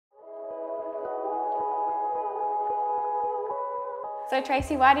So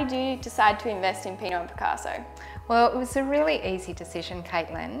Tracy, why did you decide to invest in Pinot and Picasso? Well, it was a really easy decision,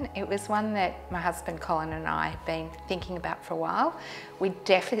 Caitlin. It was one that my husband Colin and I have been thinking about for a while. We'd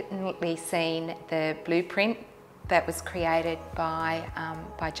definitely seen the blueprint that was created by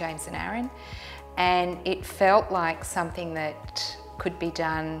James and Aaron, and it felt like something that could be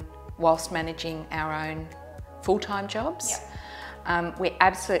done whilst managing our own full-time jobs. Yep. We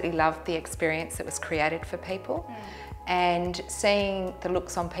absolutely loved the experience that was created for people. And seeing the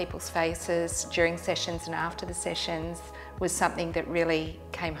looks on people's faces during sessions and after the sessions was something that really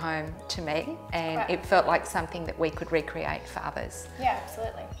came home to me, and it felt like something that we could recreate for others. Yeah,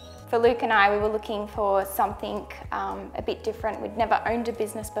 absolutely. For Luke and I, we were looking for something a bit different. We'd never owned a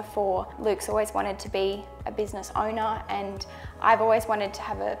business before. Luke's always wanted to be a business owner, and I've always wanted to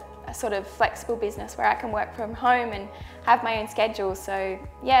have a sort of flexible business where I can work from home and have my own schedule. So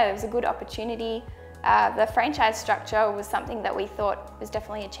yeah, it was a good opportunity. The franchise structure was something that we thought was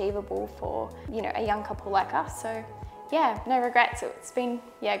definitely achievable for, you know, a young couple like us. So yeah, no regrets. It's been,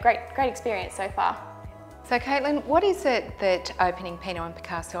 yeah, great experience so far. So Caitlin, what is it that opening Pinot and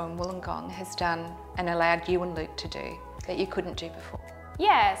Picasso in Wollongong has done and allowed you and Luke to do that you couldn't do before?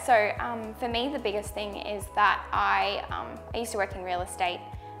 Yeah, so for me the biggest thing is that I used to work in real estate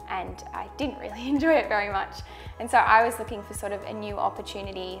and I didn't really enjoy it very much. And so I was looking for sort of a new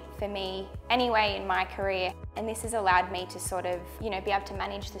opportunity for me anyway in my career. And this has allowed me to sort of, you know, be able to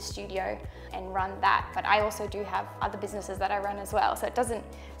manage the studio and run that. But I also do have other businesses that I run as well. So it doesn't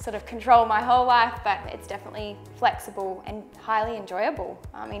sort of control my whole life, but it's definitely flexible and highly enjoyable.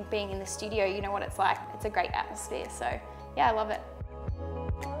 I mean, being in the studio, you know what it's like. It's a great atmosphere. So yeah, I love it.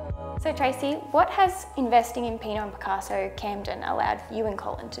 So Tracy, what has investing in Pinot and Picasso Camden allowed you and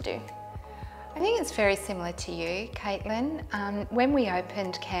Colin to do? I think it's very similar to you, Caitlin. When we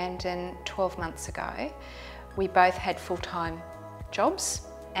opened Camden 12 months ago, we both had full-time jobs,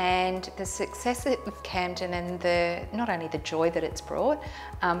 and the success of Camden and not only the joy that it's brought,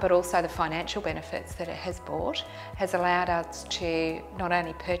 but also the financial benefits that it has brought, has allowed us to not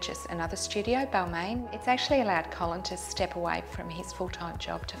only purchase another studio, Balmain, it's actually allowed Colin to step away from his full-time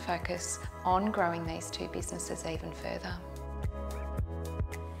job to focus on growing these two businesses even further.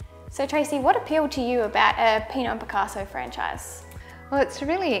 So Tracy, what appealed to you about a Pinot and Picasso franchise? Well, it's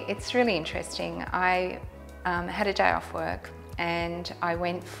really interesting. I had a day off work and I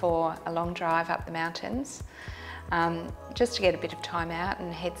went for a long drive up the mountains just to get a bit of time out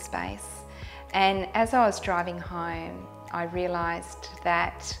and headspace. And as I was driving home, I realised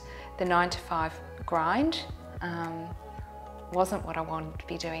that the 9-to-5 grind wasn't what I wanted to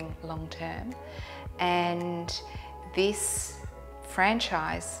be doing long term. And this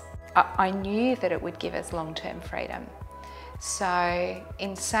franchise, I knew that it would give us long-term freedom. So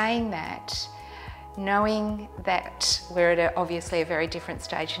in saying that, knowing that we're at obviously a very different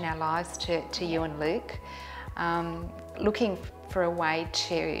stage in our lives to you and Luke, looking for a way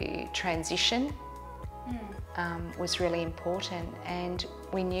to transition was really important, and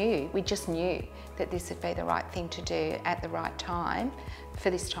we just knew that this would be the right thing to do at the right time for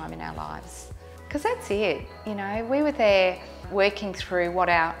this time in our lives. Because that's it, you know, we were there working through what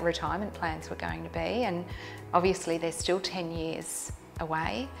our retirement plans were going to be, and obviously they're still 10 years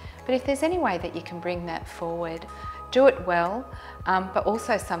away. But if there's any way that you can bring that forward, do it well, but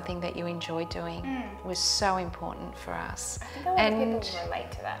also something that you enjoy doing was so important for us. I think a lot of people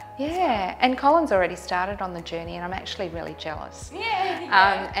relate to that. Yeah, and Colin's already started on the journey, and I'm actually really jealous.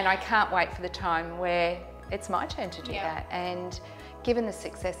 Yeah. And I can't wait for the time where it's my turn to do that. And given the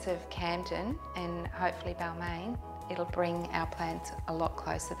success of Camden and hopefully Balmain, it'll bring our plans a lot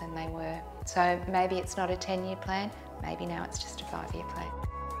closer than they were. So maybe it's not a 10-year plan, maybe now it's just a 5-year plan.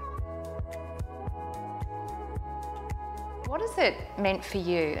 What has it meant for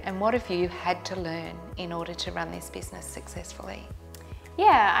you, and what have you had to learn in order to run this business successfully?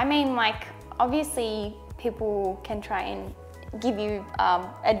 Yeah, I mean, like, obviously people can try and give you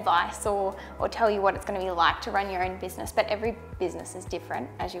advice or tell you what it's going to be like to run your own business, but every business is different,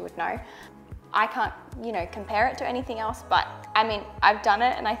 as you would know. I can't, you know, compare it to anything else, but I mean, I've done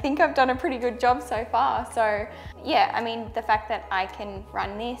it and I think I've done a pretty good job so far. So yeah, I mean, the fact that I can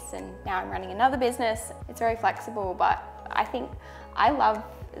run this and now I'm running another business, it's very flexible, but I think I love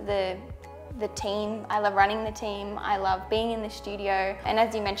the team, I love running the team, I love being in the studio, and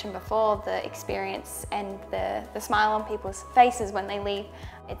as you mentioned before, the experience and the smile on people's faces when they leave,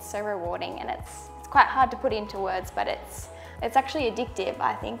 it's so rewarding, and it's quite hard to put into words, but it's actually addictive.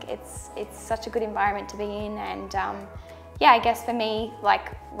 I think it's such a good environment to be in, and yeah, I guess for me,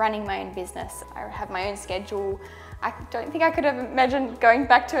 like running my own business, I have my own schedule, I don't think I could have imagined going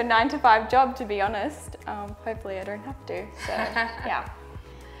back to a 9-to-5 job, to be honest. Hopefully I don't have to, so yeah.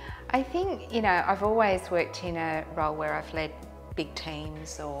 I think, you know, I've always worked in a role where I've led big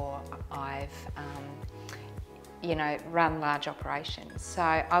teams, or I've, you know, run large operations. So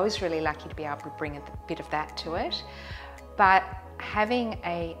I was really lucky to be able to bring a bit of that to it. But having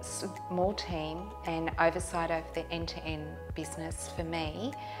a small team and oversight over the end-to-end business for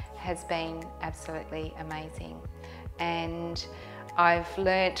me has been absolutely amazing. And I've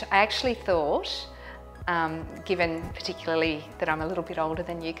learnt, I actually thought, given particularly that I'm a little bit older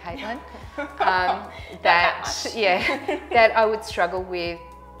than you, Caitlin, that I would struggle with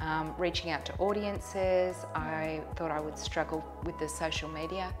reaching out to audiences. I thought I would struggle with the social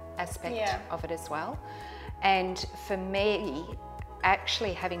media aspect of it as well. And for me,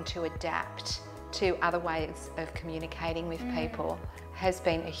 actually having to adapt to other ways of communicating with people has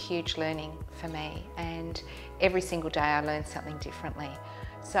been a huge learning for me, and every single day I learn something differently.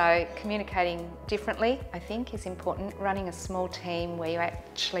 So communicating differently, I think, is important. Running a small team where you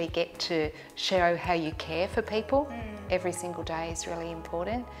actually get to show how you care for people every single day is really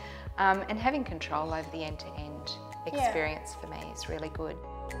important. And having control over the end-to-end experience for me is really good.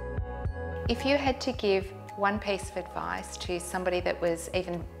 If you had to give one piece of advice to somebody that was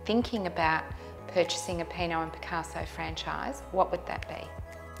even thinking about purchasing a Pinot and Picasso franchise, what would that be?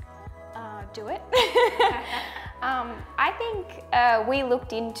 Do it. I think we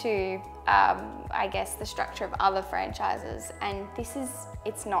looked into, I guess, the structure of other franchises, and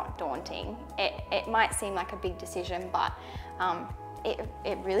it's not daunting. It might seem like a big decision, but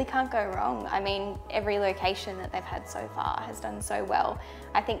it really can't go wrong. I mean, every location that they've had so far has done so well.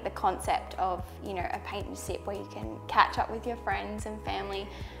 I think the concept of, you know, a paint and sip where you can catch up with your friends and family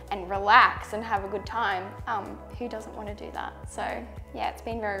and relax and have a good time, who doesn't want to do that? So yeah, it's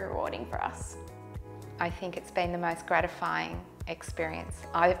been very rewarding for us. I think it's been the most gratifying experience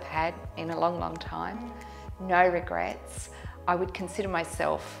I've had in a long, long time. No regrets. I would consider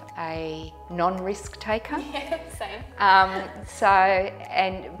myself a non-risk taker. Yeah,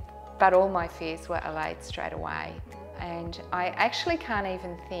 same. But all my fears were allayed straight away. And I actually can't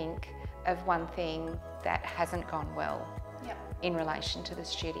even think of one thing that hasn't gone well in relation to the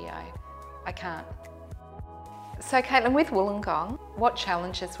studio. I can't. So Caitlin, with Wollongong, what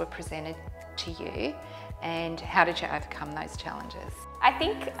challenges were presented to you and how did you overcome those challenges? I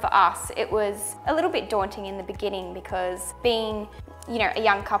think for us it was a little bit daunting in the beginning because being, you know, a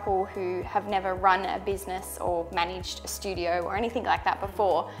young couple who have never run a business or managed a studio or anything like that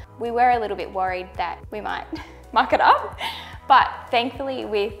before, we were a little bit worried that we might muck it up. But thankfully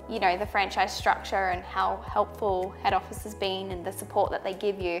with, you know, the franchise structure and how helpful head office has been and the support that they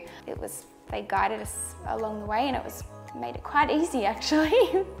give you, they guided us along the way, and made it quite easy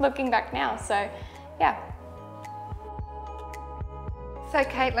actually, looking back now, so yeah. So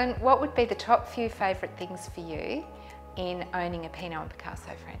Caitlin, what would be the top few favourite things for you in owning a Pinot and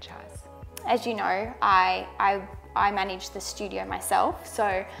Picasso franchise? As you know, I manage the studio myself,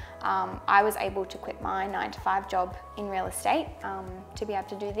 so I was able to quit my 9-to-5 job in real estate to be able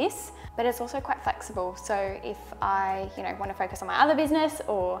to do this. But it's also quite flexible, so if I, you know, want to focus on my other business,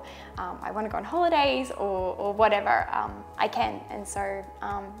 or I want to go on holidays or whatever, I can. And so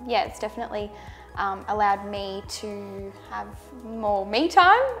yeah, it's definitely allowed me to have more me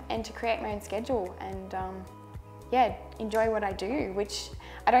time and to create my own schedule and yeah, enjoy what I do, which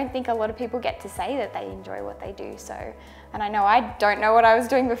I don't think a lot of people get to say that they enjoy what they do. So, and I know I don't know what I was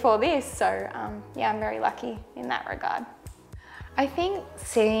doing before this, so yeah, I'm very lucky in that regard. I think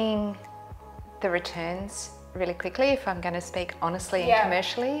seeing the returns really quickly, if I'm going to speak honestly and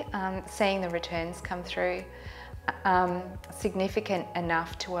commercially, seeing the returns come through significant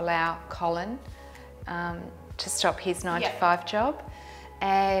enough to allow Colin to stop his 9-to-5 job,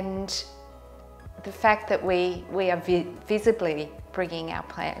 and the fact that we are visibly bringing our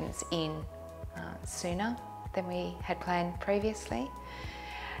plans in sooner than we had planned previously.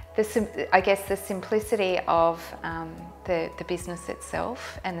 I guess the simplicity of the business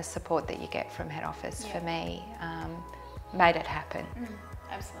itself and the support that you get from head office for me made it happen.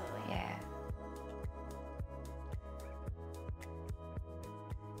 Absolutely. Yeah.